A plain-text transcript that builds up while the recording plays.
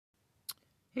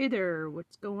Hey there,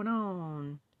 what's going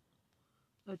on?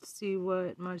 Let's see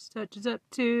what Modest Touch is up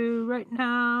to right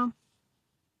now.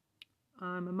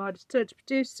 I'm a Modest Touch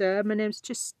producer. My name's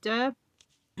Trista.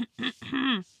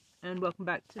 And welcome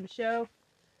back to the show.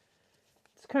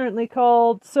 It's currently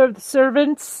called Serve the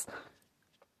Servants.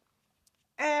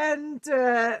 And,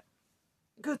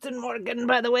 Guten Morgen,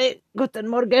 by the way. Guten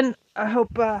Morgen. I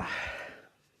hope,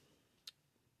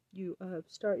 you,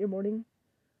 start your morning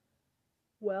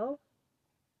well.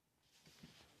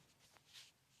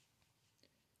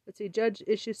 Let's see, judge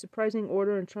issues surprising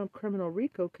order in Trump criminal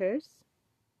RICO case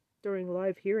during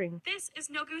live hearing. This is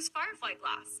No Goose Firefly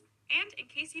Glass. And in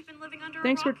case you've been living under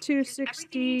Thanks a for rock,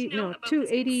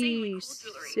 286.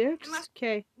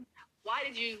 Okay. Why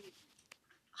did you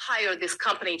hire this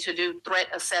company to do threat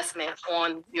assessment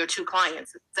on your two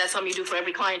clients? Is that something you do for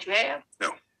every client you have?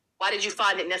 No. Why did you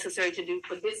find it necessary to do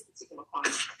for this particular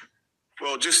client?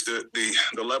 Well, just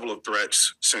the level of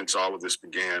threats since all of this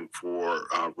began for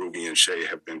Ruby and Shay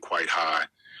have been quite high.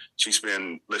 She's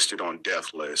been listed on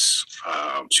death lists.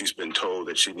 She's been told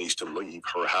that she needs to leave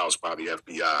her house by the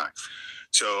FBI.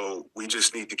 So we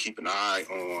just need to keep an eye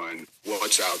on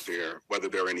what's out there, whether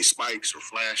there are any spikes or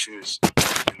flashes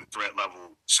in the threat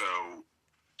level. So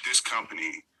this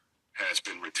company has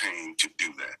been retained to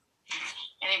do that.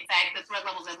 And in fact, the threat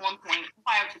levels at one point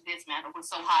prior to this matter were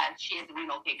so high she had to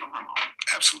relocate from her home.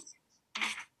 Absolutely.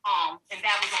 And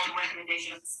that was on the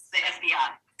recommendation of the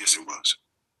FBI. Yes, it was.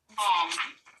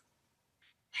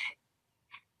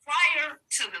 Prior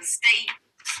to the state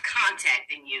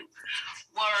contacting you,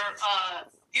 were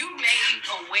you made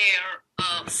aware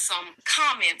of some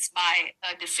comments by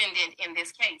a defendant in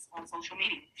this case on social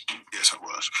media? Yes, I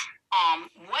was.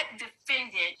 What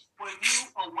defendant were you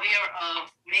aware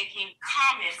of making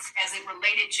comments as it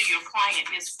related to your client,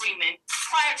 Ms. Freeman,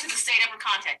 prior to the state ever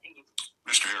contacting you?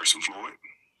 Mr. Harrison Floyd.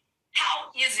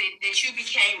 How is it that you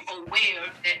became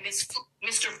aware that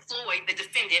Mr. Floyd, the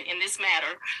defendant in this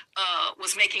matter,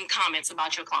 was making comments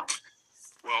about your client?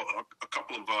 Well, a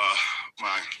couple of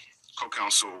my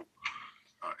co-counsel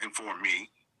informed me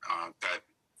that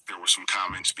there were some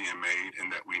comments being made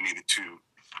and that we needed to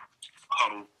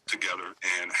huddle together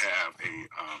and have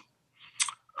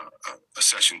a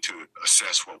session to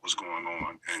assess what was going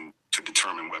on and to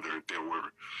determine whether there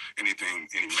were any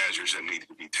measures that needed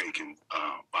to be taken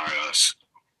by us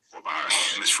or by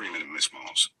Ms. Freeman and Ms.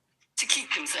 Moss. To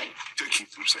keep them safe. To keep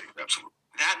them safe, absolutely.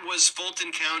 That was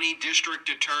Fulton County District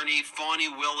Attorney Fawny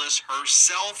Willis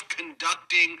herself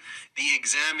conducting the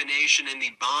examination in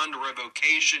the bond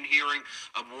revocation hearing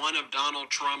of one of Donald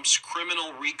Trump's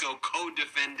criminal RICO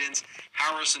co-defendants,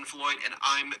 Harrison Floyd, and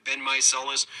I'm Ben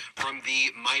Meiselas from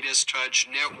the Midas Touch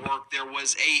Network. There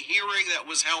was a hearing that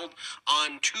was held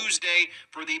on Tuesday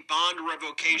for the bond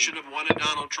revocation of one of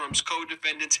Donald Trump's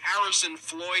co-defendants, Harrison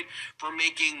Floyd, for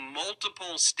making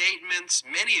multiple statements,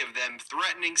 many of them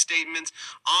threatening statements,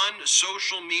 on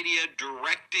social media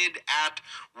directed at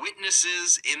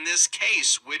witnesses in this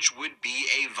case, which would be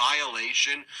a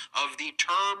violation of the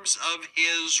terms of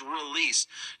his release.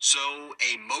 So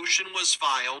a motion was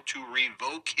filed to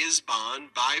revoke his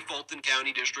bond by Fulton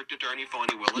County District Attorney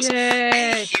Fawny Willis.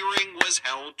 Yay. A hearing was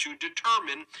held to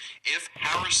determine if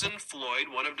Harrison Floyd,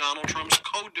 one of Donald Trump's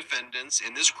co-defendants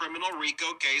in this criminal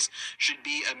RICO case, should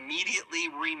be immediately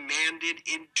remanded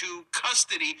into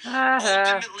custody.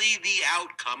 Ultimately, the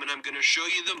outcome, and I'm going to show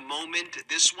you the moment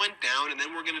this went down, and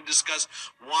then we're going to discuss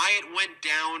why it went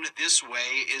down this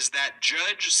way, is that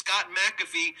Judge Scott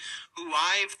Mcafee, who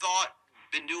I've thought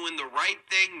been doing the right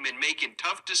thing, been making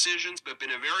tough decisions, but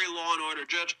been a very law and order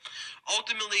judge.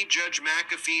 Ultimately, Judge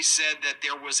McAfee said that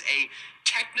there was a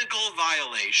technical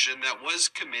violation that was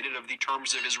committed of the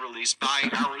terms of his release by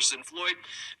Harrison Floyd,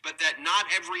 but that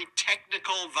not every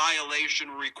technical violation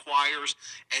requires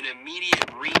an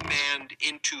immediate remand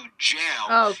into jail.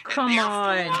 Oh, come and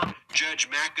therefore, on. Judge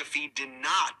McAfee did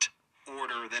not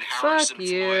order that Fuck Harrison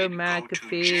you, Floyd go to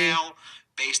McAfee. jail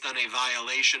based on a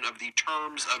violation of the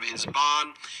terms of his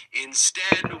bond.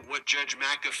 Instead, what Judge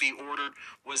McAfee ordered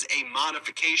was a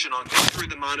modification. I'll go through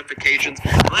the modifications.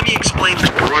 Let me explain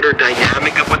the broader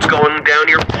dynamic of what's going down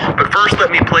here. But first, let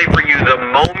me play for you the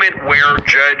moment where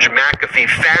Judge McAfee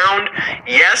found,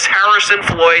 yes, Harrison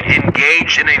Floyd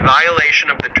engaged in a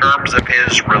violation of the terms of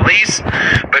his release,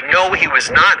 but no, he was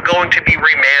not going to be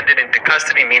remanded into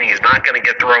custody, meaning he's not going to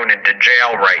get thrown into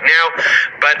jail right now,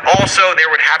 but also there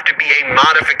would have to be a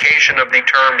modification of the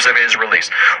terms of his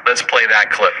release. Let's play that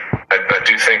clip. I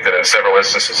do think that in several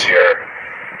instances here,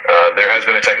 there has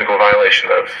been a technical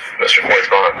violation of Mr. Floyd's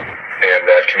bond, and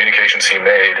that communications he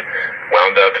made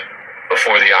wound up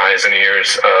before the eyes and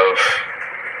ears of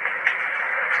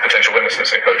potential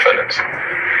witnesses and co-defendants.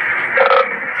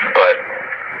 But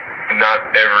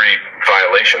not every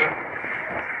violation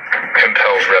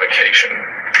compels revocation.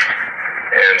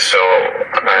 And so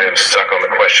I am stuck on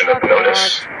the question of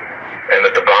notice, and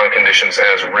that the bond conditions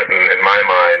as written, in my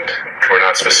mind, were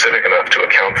not specific enough to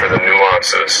account for the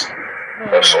nuances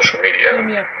of social media. Give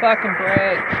me a fucking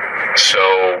break. So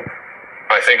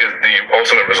I think the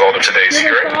ultimate result of today's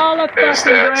hearing is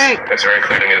that it's very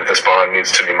clear to me that this bond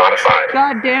needs to be modified.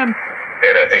 Goddamn.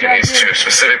 And I think it needs to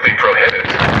specifically prohibit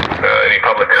any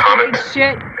public comment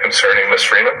concerning Ms.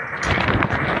 Freeman,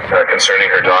 concerning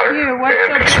her daughter, and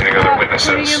concerning other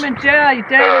witnesses putting him in jail? You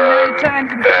did it a million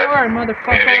times before,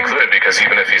 motherfucker. Need to be included, because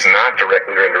even if he's not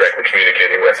directly or indirectly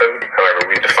communicating with him, however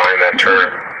we define that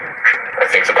term, I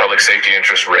think the public safety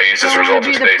interest raised as a result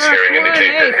of today's hearing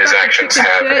indicate that his actions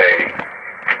have a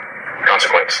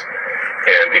consequence.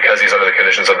 And because these are the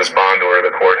conditions of this bond order,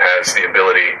 the court has the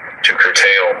ability to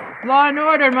curtail law and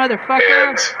order, motherfucker,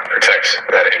 and protect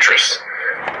that interest.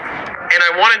 And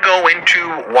I want to go into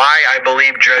why I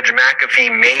believe Judge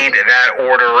McAfee made that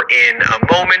order in a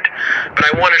moment, but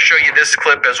I want to show you this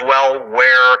clip as well,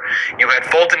 where you had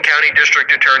Fulton County District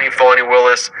Attorney Fani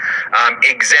Willis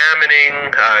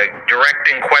examining,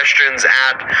 directing questions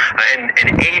at an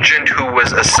agent who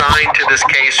was assigned to this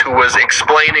case, who was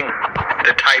explaining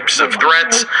the types of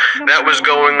threats that was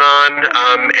going on,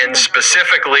 and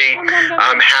specifically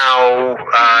how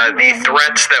the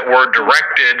threats that were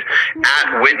directed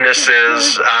at witnesses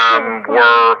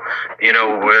were,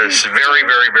 was very,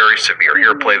 very, very severe.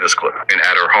 Here, play this clip. And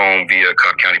at her home via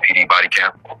Cobb County PD body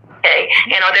cam. Okay,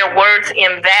 and are there words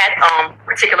in that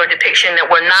particular depiction that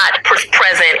were not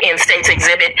present in State's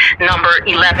Exhibit number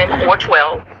 11 or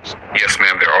 12? Yes,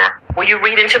 ma'am, there are. Will you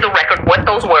read into the record what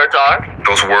those words are?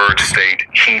 Those words state,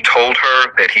 he told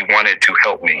her that he wanted to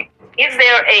help me. Is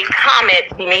there a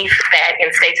comment beneath that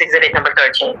in State's Exhibit number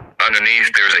 13?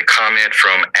 Underneath, there's a comment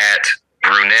from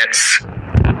 @brunettes.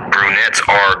 Brunettes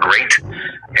are great.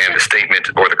 And the statement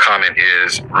or the comment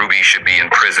is, Ruby should be in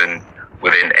prison,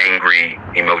 with an angry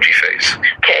emoji face.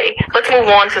 Okay, let's move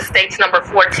on to State's number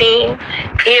 14.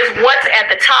 Is what's at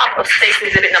the top of State's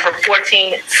Exhibit number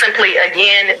 14 simply,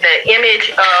 again, the image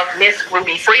of Miss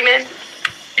Ruby Freeman?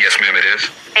 Yes, ma'am, it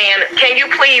is. And can you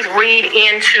please read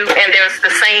into, and there's the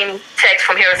same text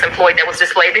from Harrison Floyd that was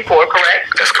displayed before,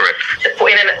 correct? That's correct.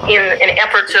 In an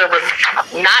effort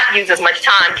to not use as much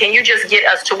time, can you just get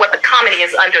us to what the comment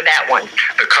is under that one?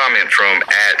 The comment from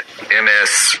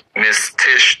Miss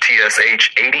Tish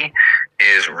TSH 80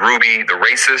 is Ruby the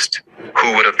racist.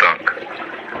 Who would have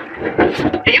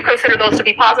thunk? Do you consider those to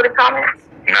be positive comments?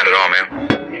 Not at all,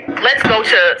 ma'am. Let's go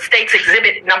to State's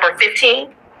Exhibit number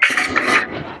 15.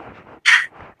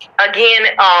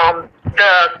 Again,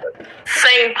 the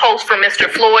same post from Mr.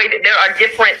 Floyd.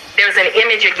 There's an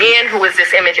image again. Who is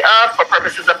this image of for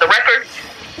purposes of the record?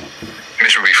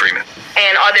 Miss Ruby Freeman.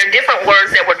 And are there different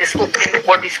words that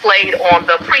were displayed on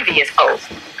the previous post?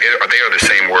 They are the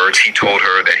same words. He told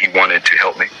her that he wanted to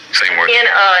help me. Same words. In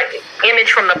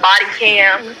image from the body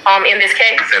cam in this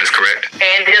case? That is correct.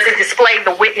 And does it display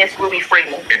the witness, Ruby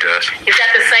Freeman? It does. Is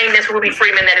that the same Miss Ruby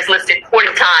Freeman that is listed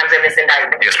 40 times in this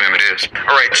indictment? Yes, ma'am, it is.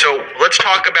 All right, so let's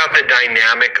talk about the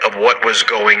dynamic of what was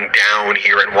going down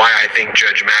here and why I think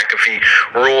Judge McAfee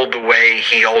ruled the way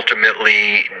he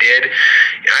ultimately did.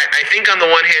 I think on the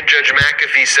one hand, Judge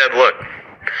McAfee said, look,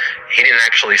 he didn't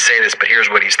actually say this, but here's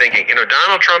what he's thinking.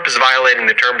 Donald Trump is violating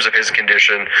the terms of his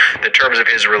condition, the terms of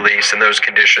his release, and those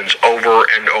conditions over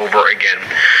and over again.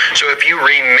 So if you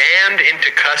remand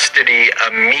into custody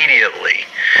immediately,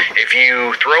 if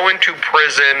you throw into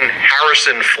prison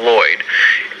Harrison Floyd,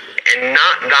 and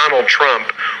not Donald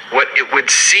Trump, what it would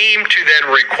seem to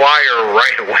then require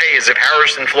right away is if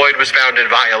Harrison Floyd was found in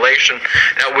violation,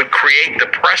 that would create the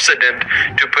precedent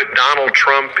to put Donald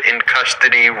Trump in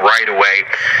custody right away.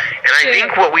 And I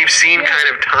think what we've seen kind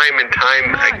of time and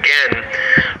time again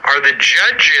are the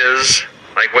judges,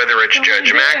 like whether it's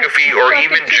Judge McAfee or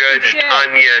even Judge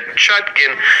Tanya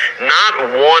Chutkin,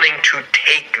 not wanting to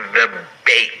take the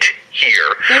bait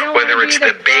here, whether it's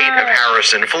the bait of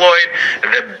Harrison Floyd,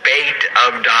 the bait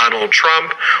of Donald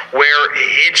Trump, where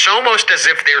it's almost as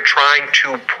if they're trying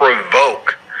to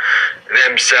provoke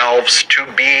themselves to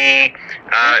be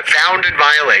found in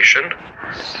violation,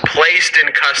 placed in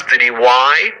custody.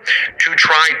 Why? To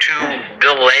try to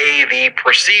delay the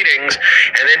proceedings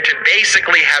and then to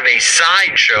basically have a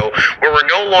sideshow where we're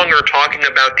no longer talking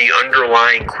about the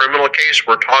underlying criminal case.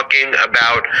 We're talking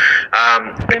about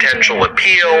potential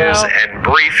appeals and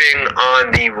briefing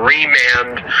on the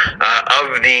remand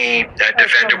of the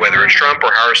defendant, whether it's Trump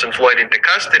or Harrison Floyd, into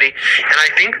custody. And I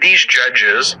think these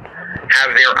judges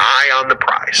have their eye on the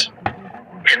prize.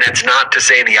 And that's not to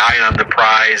say the eye on the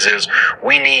prize is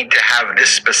we need to have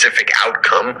this specific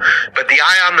outcome, but the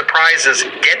eye on the prize is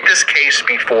get this case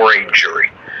before a jury.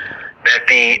 That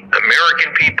the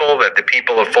American people, that the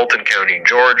people of Fulton County,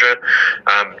 Georgia,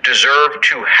 deserve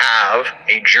to have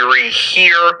a jury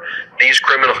hear these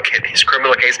criminal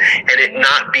cases, and it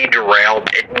not be derailed,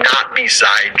 it not be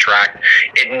sidetracked,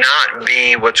 it not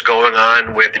be what's going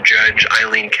on with Judge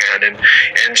Eileen Cannon.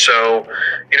 And so,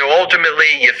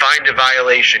 ultimately, you find a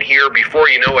violation here. Before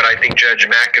you know it, I think Judge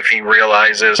Mcafee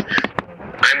realizes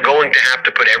I'm going to have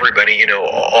to put everybody,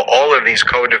 all of these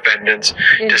co-defendants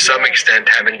to some extent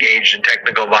have engaged in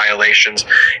technical violations.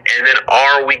 And then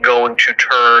are we going to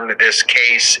turn this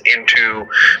case into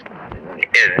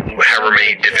however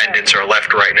many defendants are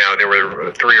left right now? There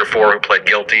were 3 or 4 who pled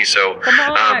guilty. So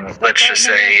let's just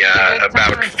say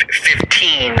about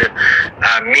 15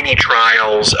 mini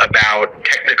trials about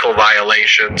technical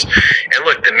violations. And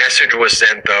look, the message was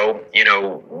sent, though,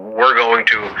 we're going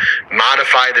to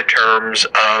modify the terms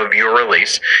of your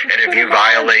release, and if you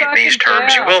violate these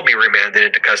terms, you will be remanded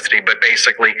into custody. But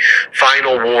basically,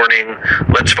 final warning,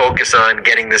 let's focus on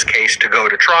getting this case to go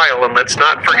to trial, and let's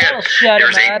not forget,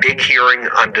 there's a big hearing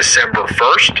on December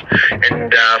 1st,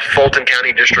 and Fulton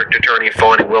County District Attorney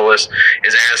Fani Willis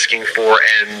is asking for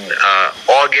an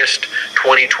August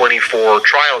 2024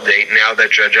 trial date, now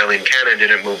that Judge Eileen Cannon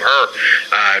didn't move her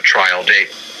trial date.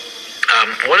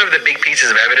 One of the big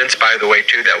pieces of evidence, by the way,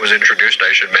 too, that was introduced,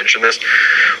 I should mention this,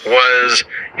 was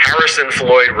Harrison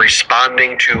Floyd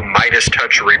responding to Midas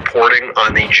Touch reporting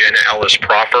on the Jenna Ellis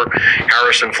proffer.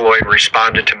 Harrison Floyd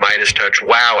responded to Midas Touch,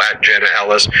 "Wow, at Jenna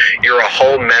Ellis, you're a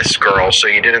whole mess, girl, so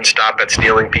you didn't stop at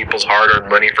stealing people's hard-earned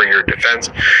money for your defense.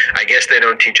 I guess they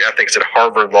don't teach ethics at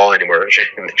Harvard Law anymore."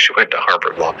 She went to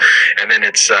Harvard Law. And then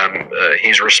it's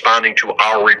he's responding to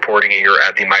our reporting here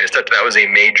at the Midas Touch. That was a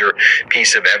major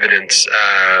piece of evidence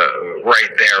right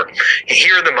there.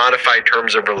 Here are the modified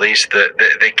terms of release.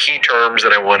 The key terms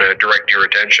that I want to direct your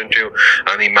attention to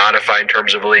on the modified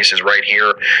terms of release is right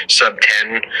here, sub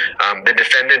 10. The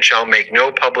defendant shall make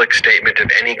no public statement of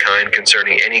any kind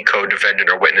concerning any co-defendant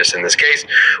or witness in this case,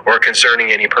 or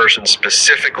concerning any person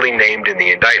specifically named in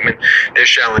the indictment. This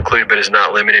shall include, but is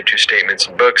not limited to, statements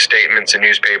in books, statements in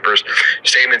newspapers,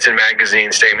 statements in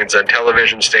magazines, statements on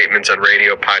television, statements on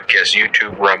radio, podcasts,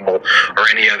 YouTube, Rumble, or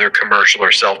any other commercial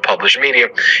or self-published media.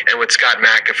 And what Scott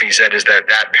Mcafee said is that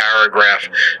that paragraph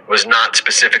was not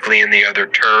specifically in the other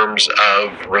terms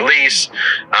of release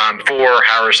for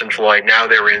Harrison Floyd. Now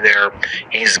they're in there.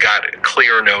 He's got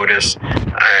clear notice.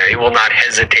 He will not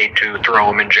hesitate to throw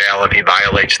him in jail if he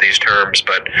violates these terms,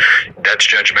 but that's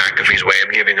Judge McAfee's way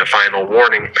of giving a final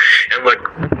warning. And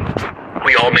look,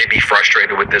 we all may be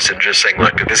frustrated with this and just saying,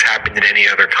 look, if this happened in any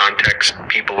other context,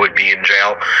 people would be in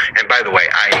jail. And by the way,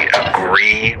 I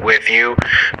agree with you,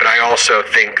 but I also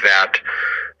think that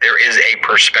there is a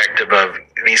perspective of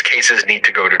these cases need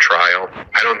to go to trial.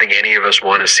 I don't think any of us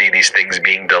want to see these things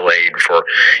being delayed for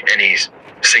any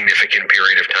significant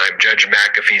period of time. Judge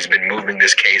McAfee's been moving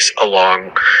this case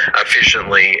along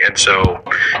efficiently, and so,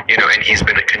 and he's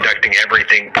been conducting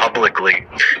everything publicly.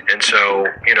 And so,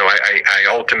 I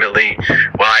ultimately,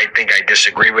 while I think I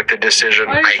disagree with the decision,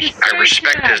 I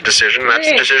respect his decision. That's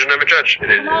the decision of a judge.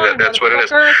 That's what it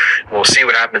is. We'll see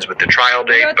what happens with the trial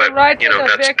date, but,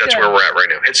 that's where we're at right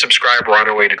now. Hit subscribe. We're on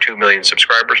our way to 2 million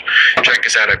subscribers. Check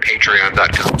us out at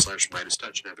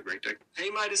patreon.com/MidasTouch, and have a great day.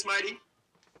 Hey, Midas Mighty.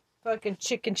 Fucking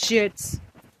chicken shits.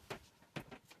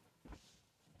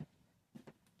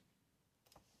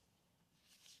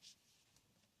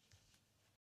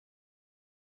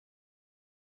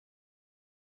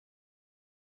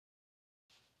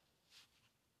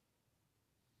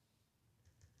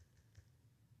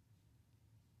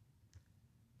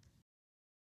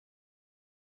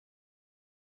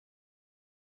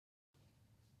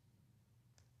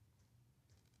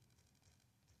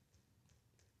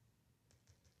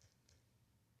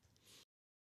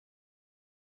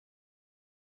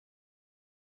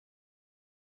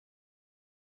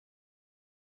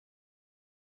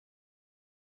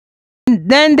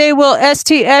 Then they will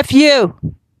STF you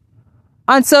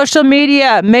on social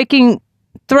media, making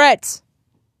threats.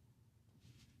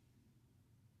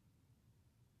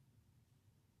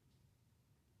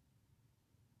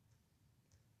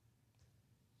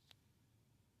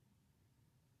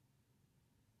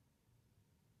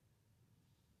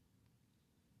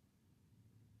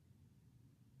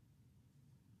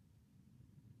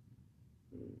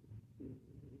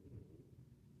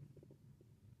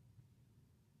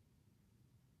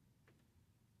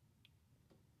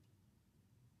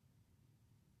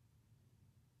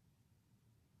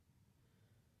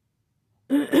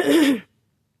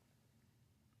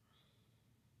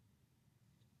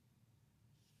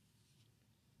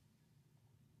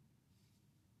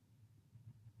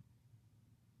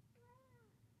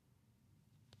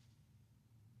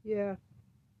 Yeah.